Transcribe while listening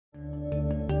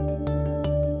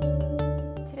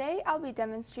I'll be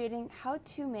demonstrating how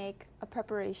to make a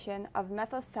preparation of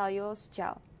methylcellulose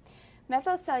gel.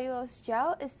 Methylcellulose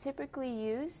gel is typically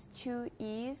used to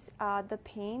ease the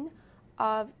pain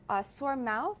of a sore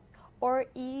mouth or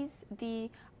ease the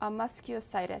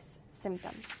mucositis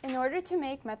symptoms. In order to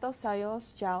make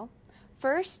methylcellulose gel,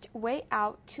 first weigh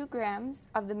out 2 grams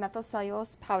of the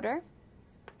methylcellulose powder,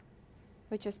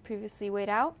 which was previously weighed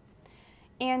out,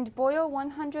 and boil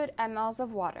 100 ml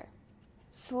of water.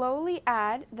 Slowly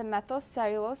add the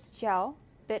methylcellulose gel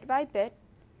bit by bit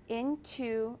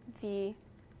into the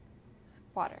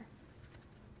water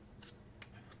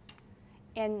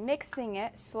and mixing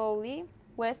it slowly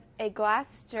with a glass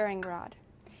stirring rod.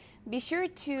 Be sure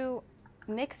to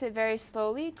mix it very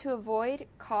slowly to avoid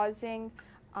causing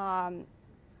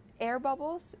air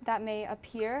bubbles that may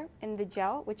appear in the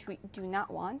gel, which we do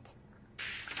not want.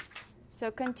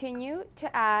 So continue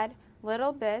to add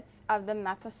little bits of the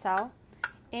Methylcell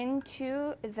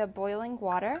into the boiling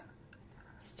water,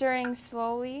 stirring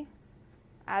slowly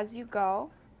as you go.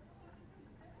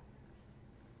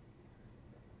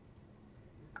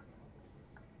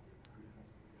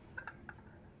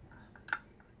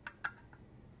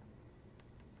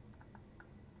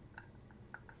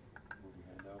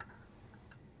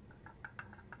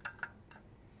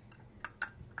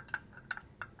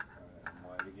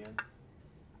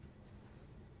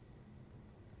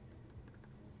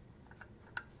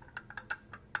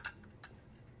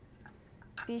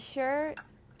 Be sure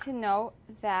to note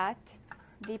that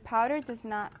the powder does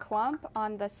not clump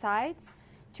on the sides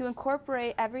to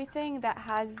incorporate everything that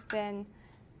has been,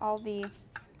 all the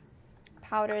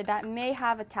powder that may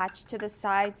have attached to the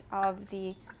sides of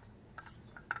the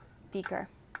beaker.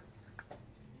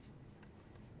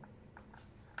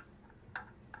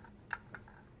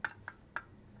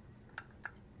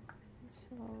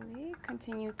 Slowly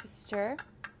continue to stir.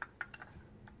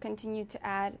 Continue to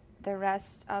add the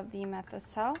rest of the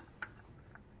Methylcell.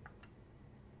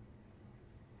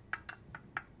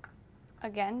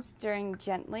 Again, stirring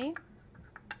gently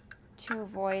to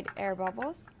avoid air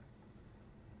bubbles.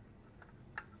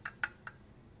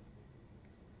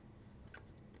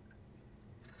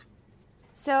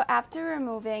 So after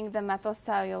removing the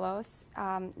methylcellulose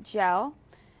gel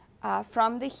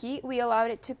from the heat, we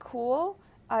allowed it to cool,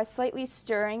 slightly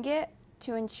stirring it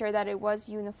to ensure that it was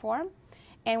uniform.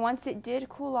 And once it did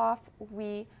cool off,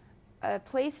 we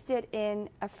placed it in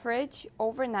a fridge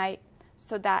overnight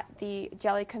so that the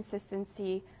jelly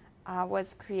consistency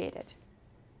was created.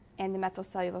 And the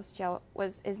methylcellulose gel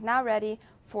is now ready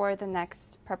for the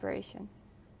next preparation.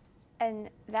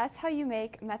 And that's how you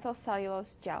make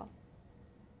methylcellulose gel.